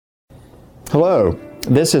Hello,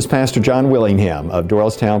 this is Pastor John Willingham of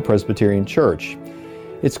Doylestown Presbyterian Church.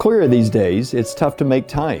 It's clear these days it's tough to make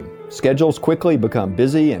time. Schedules quickly become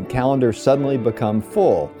busy and calendars suddenly become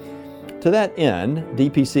full. To that end,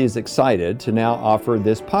 DPC is excited to now offer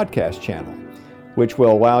this podcast channel, which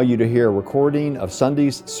will allow you to hear a recording of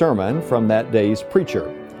Sunday's sermon from that day's preacher.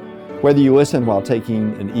 Whether you listen while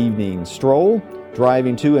taking an evening stroll,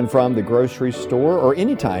 driving to and from the grocery store, or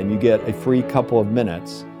anytime you get a free couple of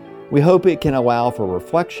minutes, we hope it can allow for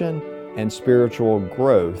reflection and spiritual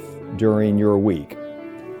growth during your week.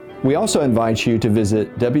 We also invite you to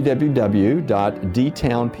visit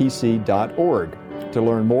www.dtownpc.org to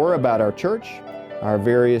learn more about our church, our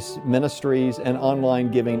various ministries, and online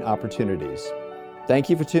giving opportunities. Thank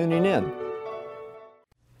you for tuning in.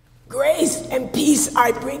 Grace and peace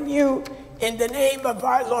I bring you in the name of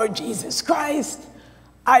our Lord Jesus Christ.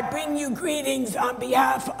 I bring you greetings on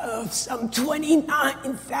behalf of some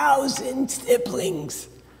 29,000 siblings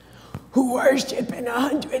who worship in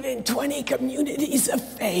 120 communities of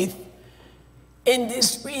faith in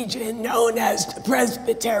this region known as the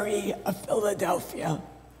Presbytery of Philadelphia.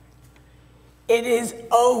 It is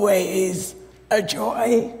always a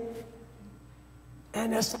joy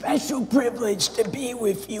and a special privilege to be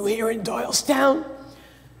with you here in Doylestown.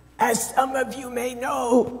 As some of you may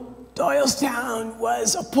know, Doylestown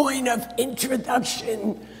was a point of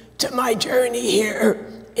introduction to my journey here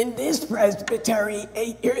in this presbytery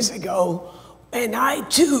 8 years ago, when I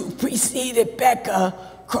too preceded Becca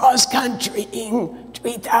cross-countrying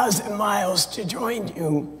 3,000 miles to join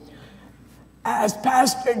you. As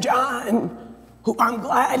Pastor John, who I'm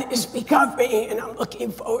glad is recovering and I'm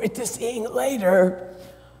looking forward to seeing later,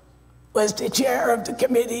 was the chair of the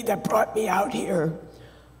committee that brought me out here.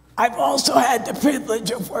 I've also had the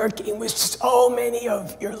privilege of working with so many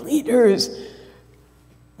of your leaders,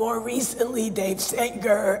 more recently Dave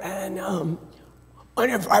Sager and one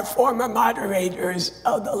of our former moderators,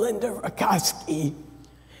 Elder Linda Rakoski,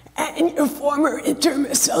 and your former interim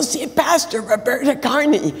associate pastor, Roberta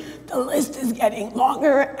Carney. The list is getting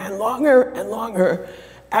longer and longer and longer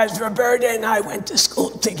as Roberta and I went to school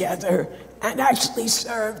together and actually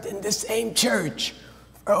served in the same church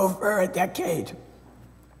for over a decade.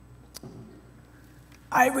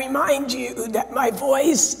 I remind you that my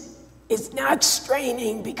voice is not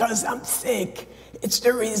straining because I'm sick. It's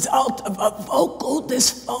the result of a vocal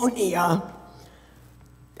dysphonia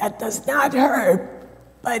that does not hurt,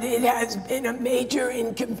 but it has been a major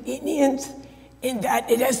inconvenience in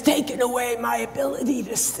that it has taken away my ability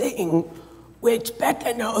to sing, which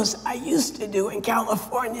Becca knows I used to do in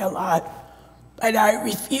California a lot, but I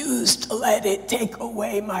refuse to let it take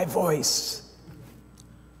away my voice.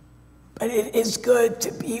 But it is good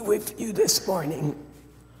to be with you this morning.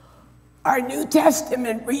 Our New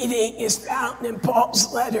Testament reading is found in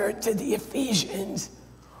Paul's letter to the Ephesians,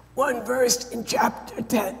 one verse in chapter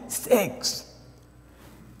 6.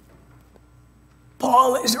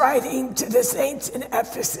 Paul is writing to the saints in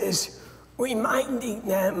Ephesus, reminding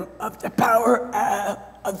them of the power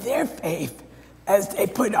of their faith as they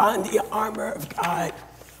put on the armor of God.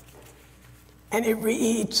 And it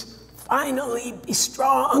reads, "Finally, be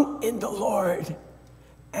strong in the Lord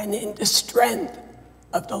and in the strength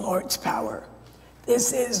of the Lord's power."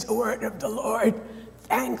 This is the word of the Lord.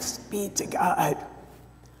 Thanks be to God.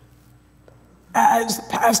 As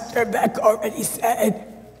Pastor Beck already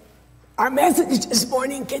said, our message this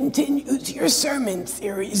morning continues your sermon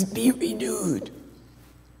series, Be Renewed,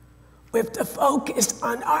 with the focus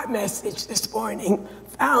on our message this morning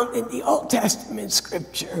found in the Old Testament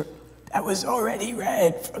scripture that was already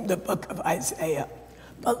read from the book of Isaiah.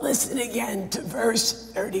 But listen again to verse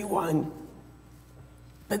 31.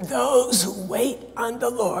 "But those who wait on the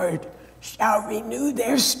Lord shall renew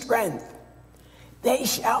their strength. They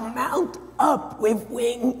shall mount up with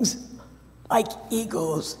wings like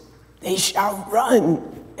eagles. They shall run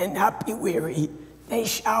and not be weary. They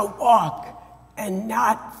shall walk and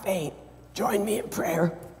not faint." Join me in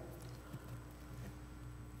prayer.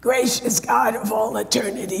 Gracious God of all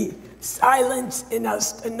eternity, silence in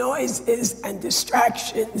us the noises and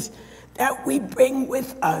distractions that we bring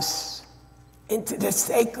with us into the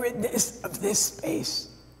sacredness of this space.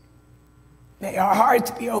 May our hearts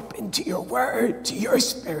be open to your word, to your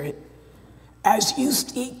spirit, as you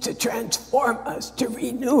seek to transform us, to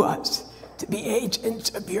renew us, to be agents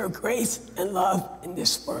of your grace and love in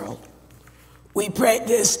this world. We pray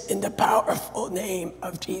this in the powerful name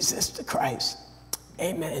of Jesus the Christ.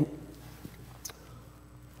 Amen.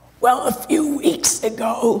 Well, a few weeks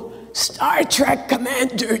ago, Star Trek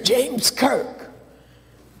Commander James Kirk,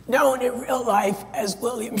 known in real life as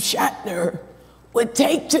William Shatner, would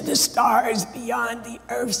take to the stars beyond the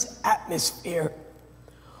Earth's atmosphere.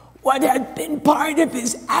 What had been part of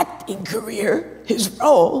his acting career, his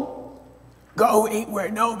role, going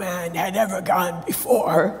where no man had ever gone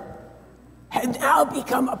before, had now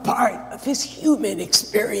become a part of his human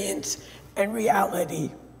experience and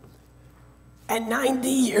reality. At 90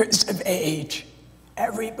 years of age,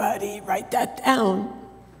 everybody write that down.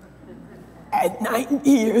 At 90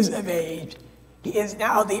 years of age, he is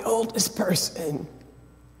now the oldest person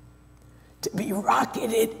to be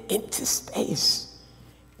rocketed into space,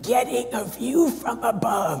 getting a view from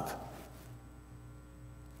above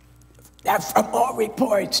that from all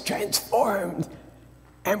reports transformed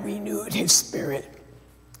and renewed his spirit.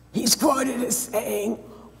 He's quoted as saying,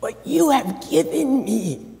 "What you have given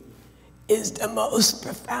me is the most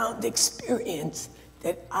profound experience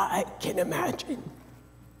that I can imagine."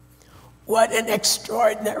 What an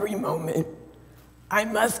extraordinary moment. I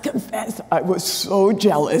must confess, I was so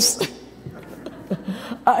jealous.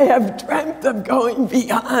 I have dreamt of going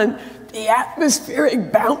beyond the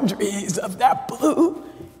atmospheric boundaries of that blue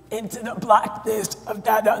into the blackness of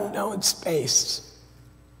that unknown space.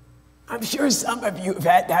 I'm sure some of you have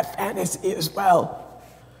had that fantasy as well.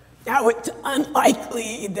 Now, it's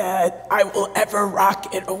unlikely that I will ever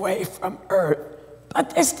rocket away from Earth, but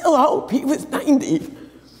there's still hope. He was 90.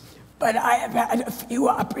 But I have had a few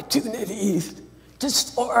opportunities to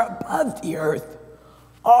soar above the Earth,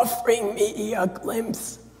 offering me a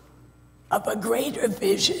glimpse of a greater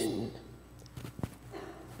vision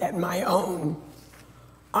than my own.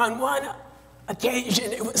 On one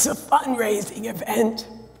occasion, it was a fundraising event.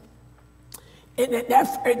 In an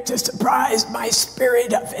effort to surprise my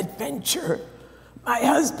spirit of adventure, my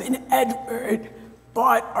husband Edward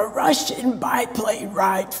bought a Russian biplane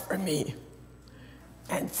ride for me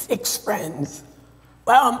and 6 friends.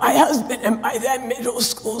 Well, my husband and my then middle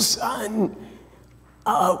school son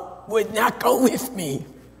would not go with me.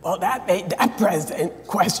 Well, that made that present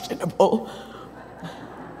questionable.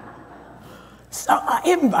 So I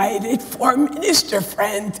invited 4 minister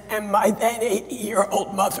friends and my then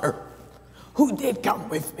 80-year-old mother, who did come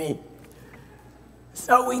with me.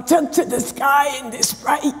 So we took to the sky in this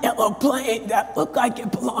bright yellow plane that looked like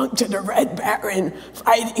it belonged to the Red Baron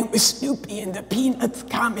fighting with Snoopy in the Peanuts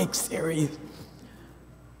comic series.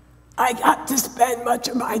 I got to spend much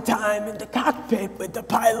of my time in the cockpit with the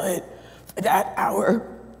pilot for that hour.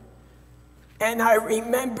 And I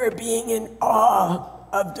remember being in awe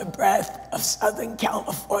of the breadth of Southern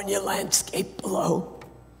California landscape below,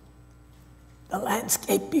 the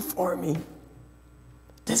landscape before me,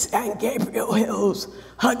 the San Gabriel Hills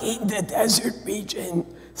hugging the desert region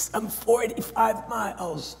some 45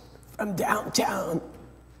 miles from downtown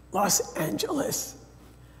Los Angeles.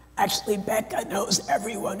 Actually, Becca knows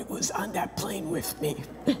everyone who was on that plane with me.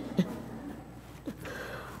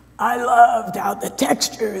 I loved how the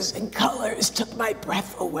textures and colors took my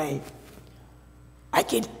breath away. I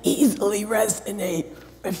could easily resonate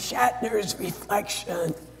with Shatner's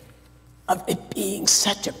reflection of it being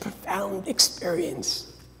such a profound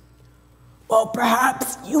experience. Well,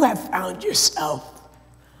 perhaps you have found yourself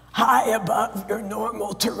high above your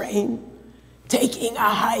normal terrain, taking a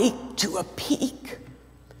hike to a peak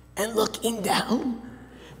and looking down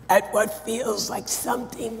at what feels like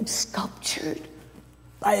something sculptured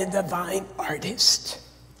by a divine artist.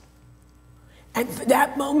 And for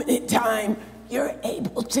that moment in time, you're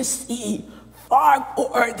able to see far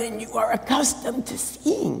more than you are accustomed to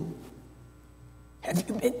seeing. Have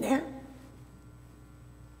you been there?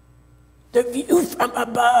 The view from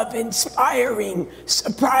above, inspiring,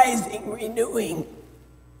 surprising, renewing,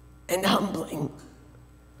 and humbling,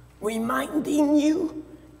 reminding you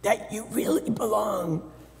that you really belong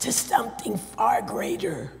to something far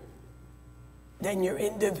greater than your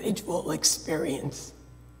individual experience.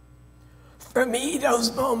 For me,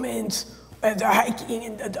 those moments, whether hiking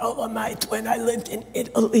in the Dolomites when I lived in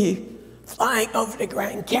Italy, flying over the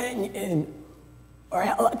Grand Canyon, or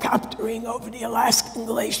helicoptering over the Alaskan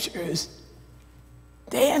glaciers,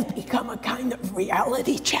 they have become a kind of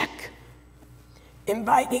reality check,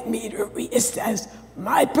 inviting me to reassess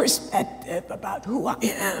my perspective about who I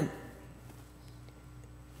am.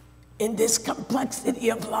 In this complexity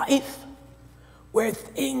of life, where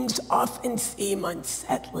things often seem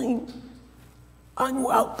unsettling,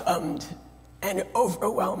 unwelcomed, and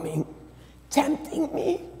overwhelming, tempting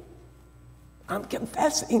me, I'm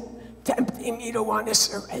confessing, tempting me to want to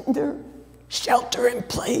surrender, shelter in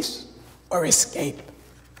place, or escape.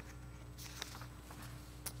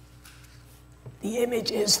 The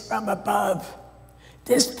images from above.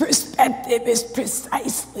 This perspective is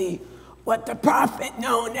precisely what the prophet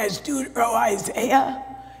known as Deutero-Isaiah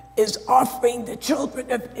is offering the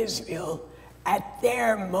children of Israel at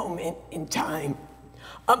their moment in time.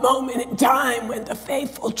 A moment in time when the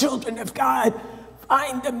faithful children of God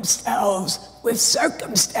find themselves with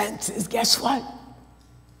circumstances, guess what?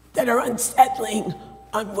 That are unsettling,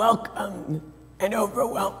 unwelcome, and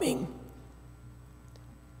overwhelming.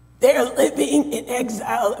 They're living in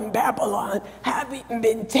exile in Babylon, having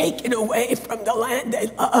been taken away from the land they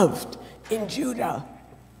loved in Judah.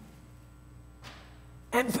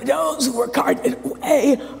 And for those who were carted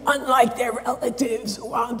away, unlike their relatives who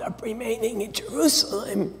wound up remaining in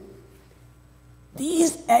Jerusalem,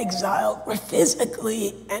 these exiles were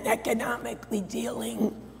physically and economically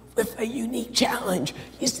dealing with a unique challenge.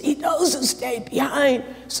 You see, those who stayed behind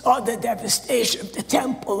saw the devastation of the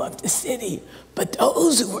temple, of the city, but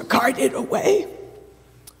those who were carted away,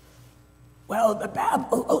 well, the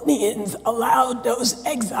Babylonians allowed those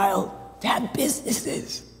exiles to have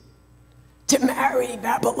businesses, to marry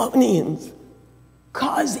Babylonians,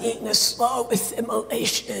 causing a slow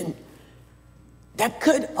assimilation that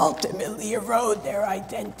could ultimately erode their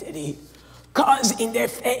identity, causing their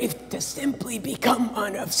faith to simply become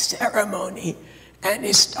one of ceremony and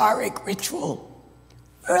historic ritual.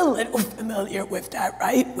 We're a little familiar with that,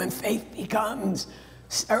 right? When faith becomes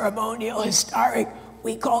ceremonial, historic,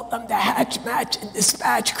 we call them the hatch, match, and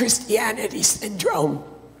dispatch Christianity syndrome.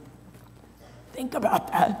 Think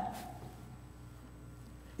about that.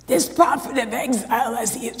 This prophet of exile,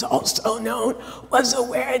 as he is also known, was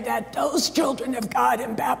aware that those children of God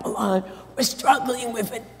in Babylon were struggling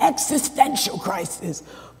with an existential crisis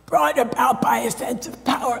brought about by a sense of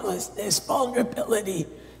powerlessness, vulnerability,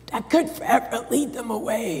 that could forever lead them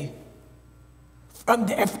away from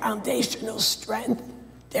their foundational strength,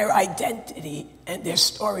 their identity, and their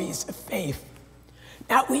stories of faith.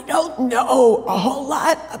 Now, we don't know a whole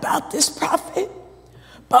lot about this prophet,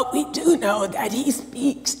 but we do know that he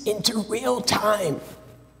speaks into real time.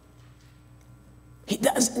 He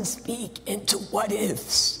doesn't speak into what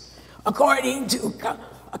ifs. According to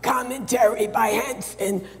a commentary by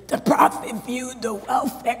Hansen, the prophet viewed the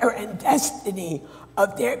welfare and destiny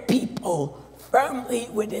of their people firmly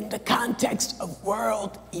within the context of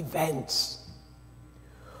world events.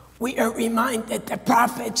 We are reminded that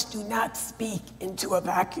prophets do not speak into a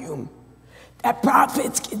vacuum, that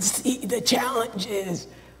prophets can see the challenges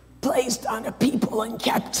placed on a people in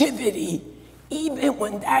captivity, even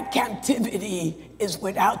when that captivity is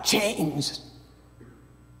without change.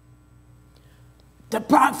 The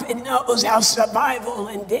prophet knows how survival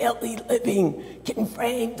and daily living can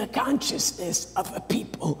frame the consciousness of a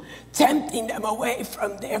people, tempting them away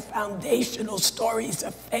from their foundational stories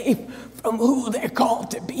of faith, from who they're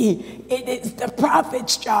called to be. It is the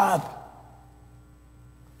prophet's job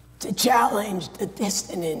to challenge the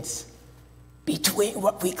dissonance between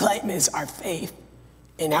what we claim is our faith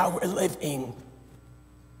and how we're living.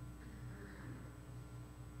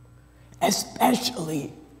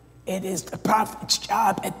 Especially, it is the prophet's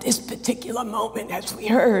job at this particular moment, as we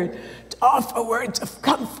heard, to offer words of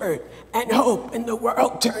comfort and hope when the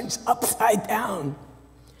world turns upside down,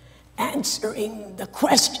 answering the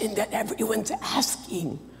question that everyone's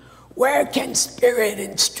asking: where can spirit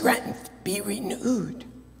and strength be renewed?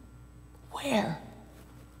 Where?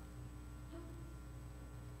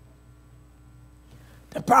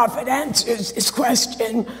 The prophet answers this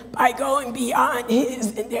question by going beyond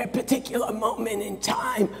his and their particular moment in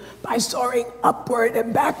time, by soaring upward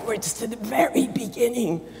and backwards to the very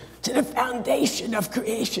beginning, to the foundation of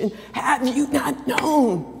creation. Have you not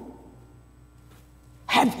known?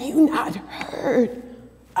 Have you not heard?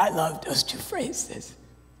 I love those two phrases.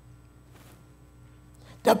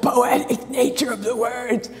 The poetic nature of the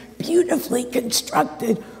words, beautifully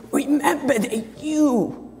constructed. Remember that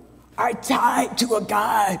you are tied to a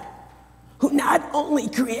God who not only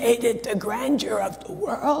created the grandeur of the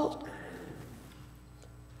world,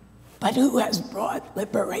 but who has brought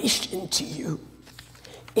liberation to you.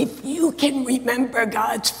 If you can remember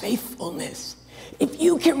God's faithfulness, if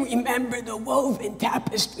you can remember the woven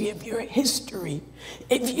tapestry of your history,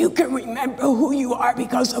 if you can remember who you are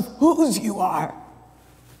because of whose you are,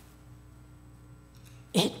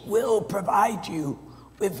 it will provide you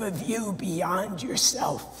with a view beyond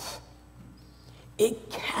yourself.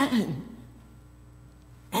 It can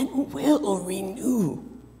and will renew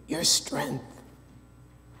your strength.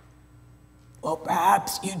 Well,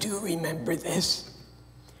 perhaps you do remember this.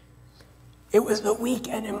 It was the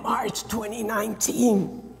weekend in March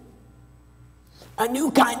 2019. A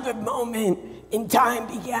new kind of moment in time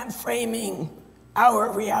began framing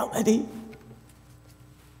our reality.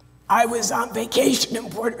 I was on vacation in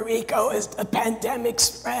Puerto Rico as the pandemic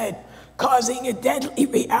spread, causing a deadly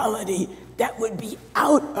reality that would be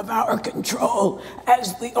out of our control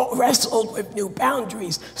as we all wrestled with new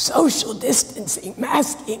boundaries, social distancing,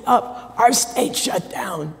 masking up, our state shut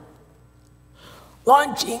down.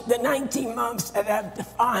 Launching the 19 months that have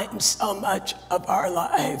defined so much of our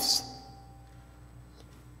lives.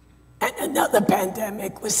 And another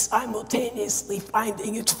pandemic was simultaneously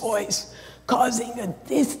finding its voice, causing a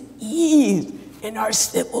dis-ease in our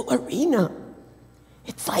civil arena.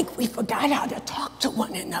 It's like we forgot how to talk to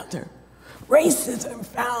one another. Racism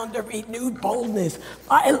found a renewed boldness.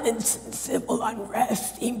 Violence and civil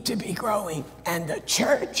unrest seemed to be growing. And the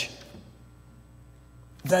church,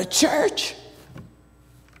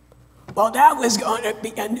 well, that was going to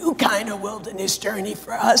be a new kind of wilderness journey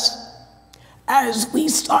for us as we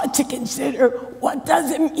start to consider what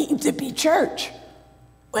does it mean to be church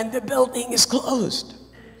when the building is closed?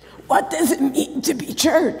 What does it mean to be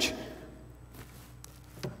church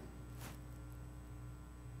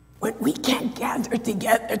when we can't gather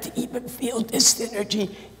together to even feel this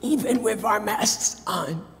synergy, even with our masks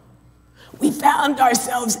on? We found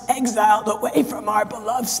ourselves exiled away from our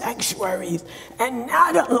beloved sanctuaries, and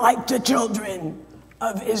not unlike the children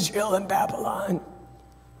of Israel and Babylon,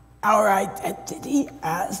 our identity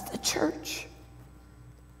as the church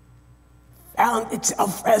found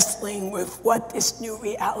itself wrestling with what this new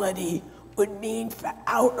reality would mean for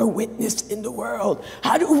our witness in the world.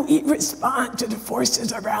 How do we respond to the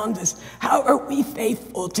forces around us? How are we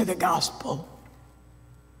faithful to the gospel?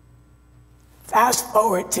 Fast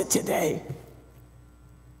forward to today.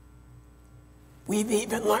 We've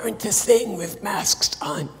even learned to sing with masks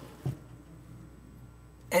on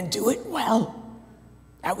and do it well.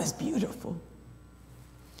 That was beautiful.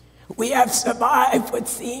 We have survived what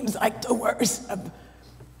seems like the worst of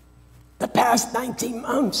the past 19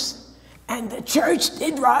 months. And the church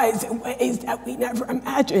did rise in ways that we never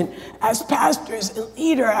imagined as pastors and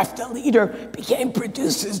leader after leader became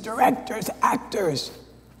producers, directors, actors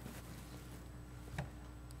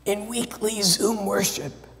in weekly Zoom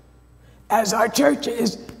worship. As our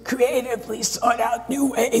churches creatively sought out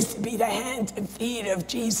new ways to be the hands and feet of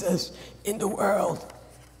Jesus in the world.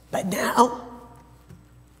 But now,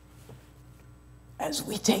 as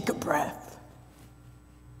we take a breath,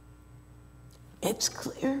 it's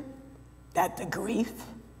clear that the grief,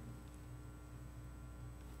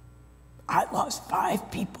 I lost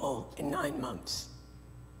 5 people in 9 months.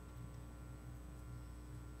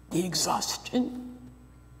 The exhaustion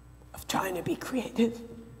of trying to be creative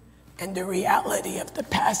and the reality of the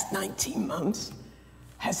past 19 months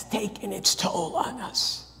has taken its toll on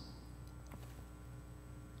us.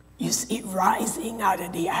 You see, rising out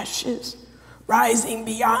of the ashes, rising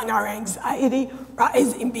beyond our anxiety,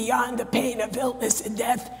 rising beyond the pain of illness and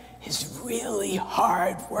death is really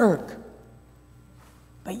hard work.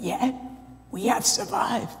 But yet, we have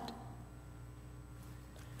survived.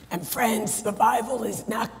 And friends, survival is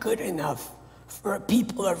not good enough for a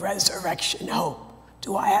people of resurrection hope.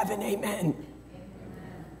 Do I have an amen?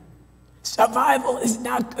 Amen. Survival is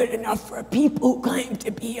not good enough for a people who claim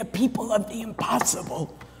to be a people of the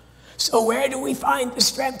impossible. So where do we find the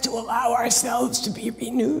strength to allow ourselves to be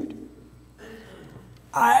renewed?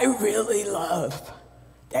 I really love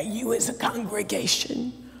that you as a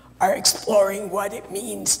congregation are exploring what it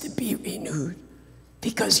means to be renewed,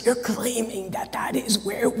 because you're claiming that that is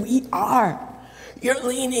where we are. You're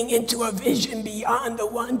leaning into a vision beyond the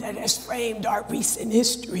one that has framed our recent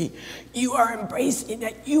history. You are embracing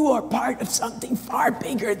that you are part of something far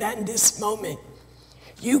bigger than this moment.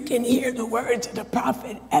 You can hear the words of the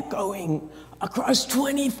prophet echoing across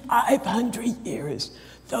 2,500 years.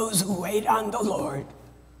 Those who wait on the Lord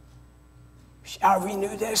shall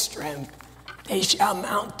renew their strength. They shall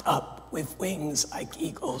mount up with wings like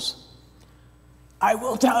eagles. I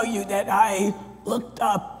will tell you that I looked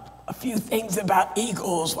up a few things about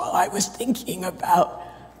eagles while I was thinking about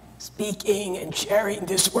speaking and sharing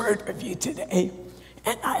this word with you today.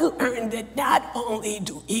 And I learned that not only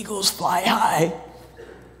do eagles fly high,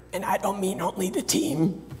 and I don't mean only the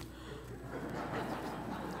team.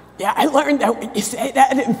 Yeah, I learned that when you say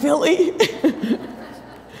that in Philly.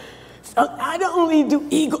 So not only do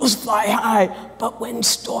eagles fly high, but when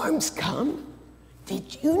storms come,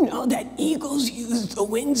 did you know that eagles use the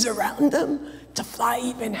winds around them to fly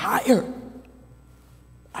even higher?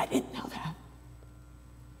 I didn't know that.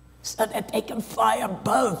 So that they can fly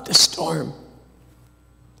above the storm.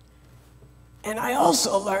 And I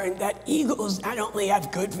also learned that eagles not only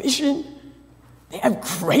have good vision, they have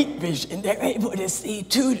great vision. They're able to see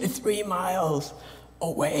 2 to 3 miles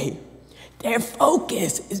away. Their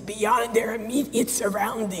focus is beyond their immediate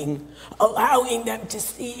surrounding, allowing them to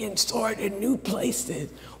see and soar to new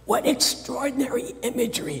places. What extraordinary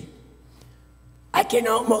imagery. I can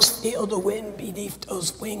almost feel the wind beneath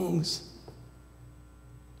those wings.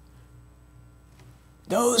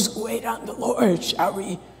 Those who wait on the Lord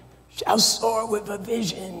shall soar with a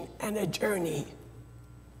vision and a journey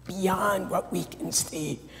beyond what we can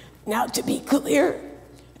see. Now, to be clear,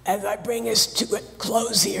 as I bring us to a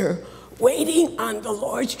close here, waiting on the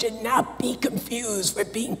Lord should not be confused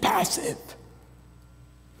with being passive.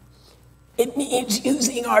 It means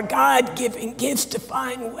using our God-given gifts to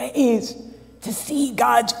find ways to see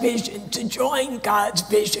God's vision, to join God's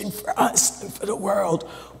vision for us and for the world.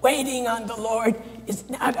 Waiting on the Lord is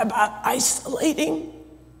not about isolating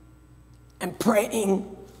and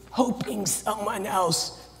praying, hoping someone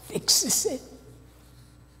else fixes it.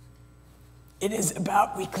 It is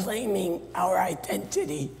about reclaiming our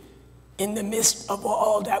identity in the midst of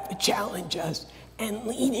all that would challenge us and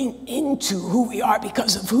leaning into who we are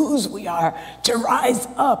because of whose we are, to rise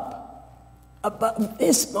up above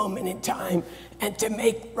this moment in time and to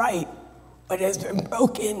make right what has been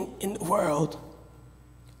broken in the world.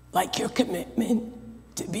 Like your commitment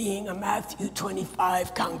to being a Matthew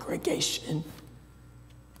 25 congregation,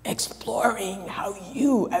 exploring how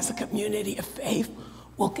you as a community of faith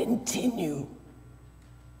will continue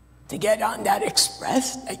to get on that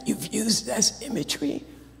express that you've used as imagery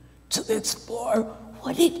to explore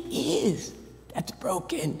what it is that's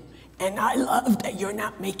broken. And I love that you're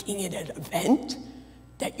not making it an event,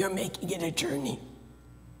 that you're making it a journey.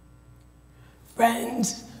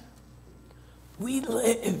 Friends, we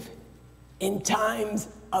live in times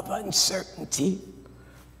of uncertainty.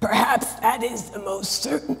 Perhaps that is the most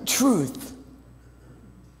certain truth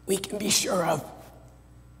we can be sure of.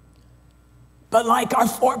 But like our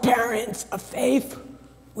foreparents of faith,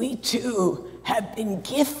 we too have been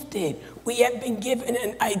gifted. We have been given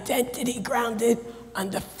an identity grounded on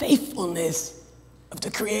the faithfulness of the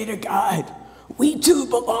Creator God. We too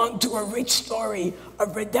belong to a rich story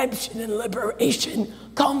of redemption and liberation,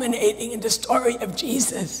 culminating in the story of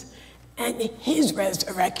Jesus and his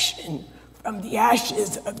resurrection from the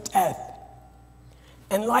ashes of death.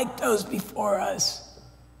 And like those before us,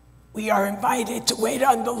 we are invited to wait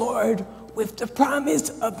on the Lord with the promise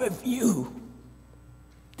of a view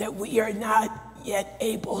that we are not yet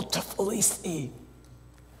able to fully see.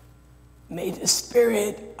 May the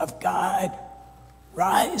Spirit of God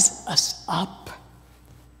rise us up.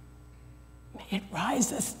 May it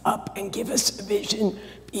rise us up and give us a vision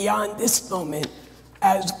beyond this moment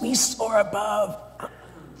as we soar above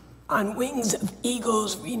on wings of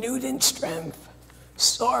eagles renewed in strength,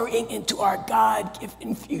 soaring into our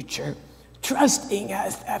God-given future, trusting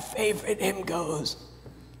as that favorite hymn goes,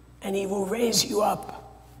 and he will raise you up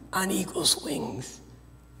on eagle's wings,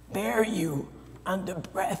 bear you on the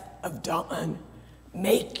breath of dawn,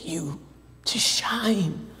 make you to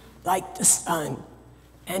shine like the sun,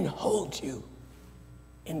 and hold you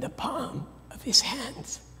in the palm of his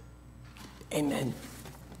hands. Amen.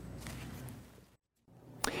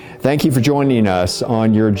 Thank you for joining us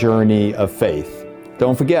on your journey of faith.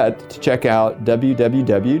 Don't forget to check out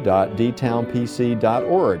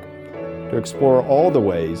www.dtownpc.org to explore all the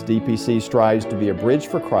ways DPC strives to be a bridge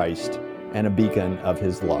for Christ and a beacon of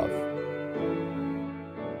his love.